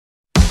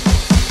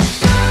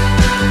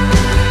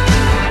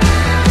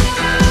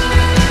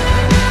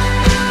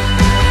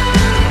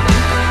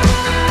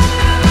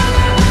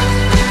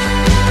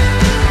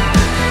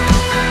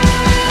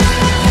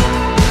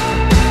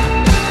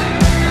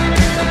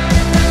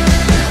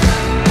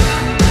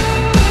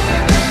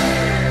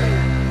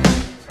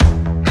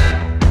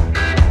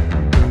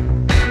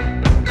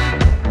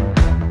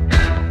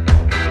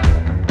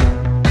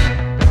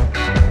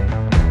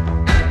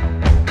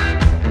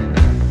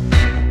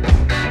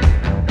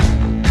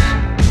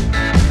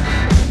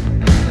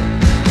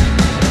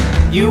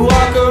You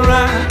walk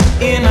around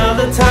in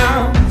other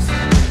towns,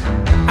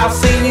 I've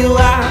seen you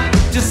out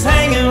just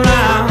hanging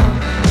around.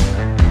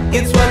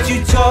 It's what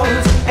you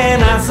chose,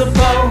 and I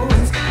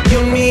suppose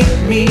you'll meet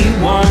me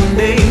one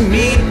day,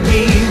 meet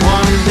me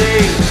one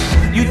day.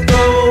 You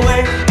throw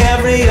away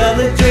every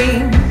other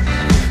dream,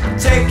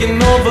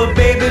 taking over,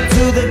 baby,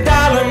 to the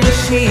dollar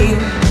machine.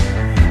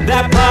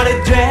 That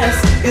party dress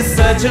is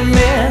such a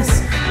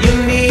mess. You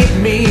need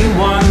me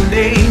one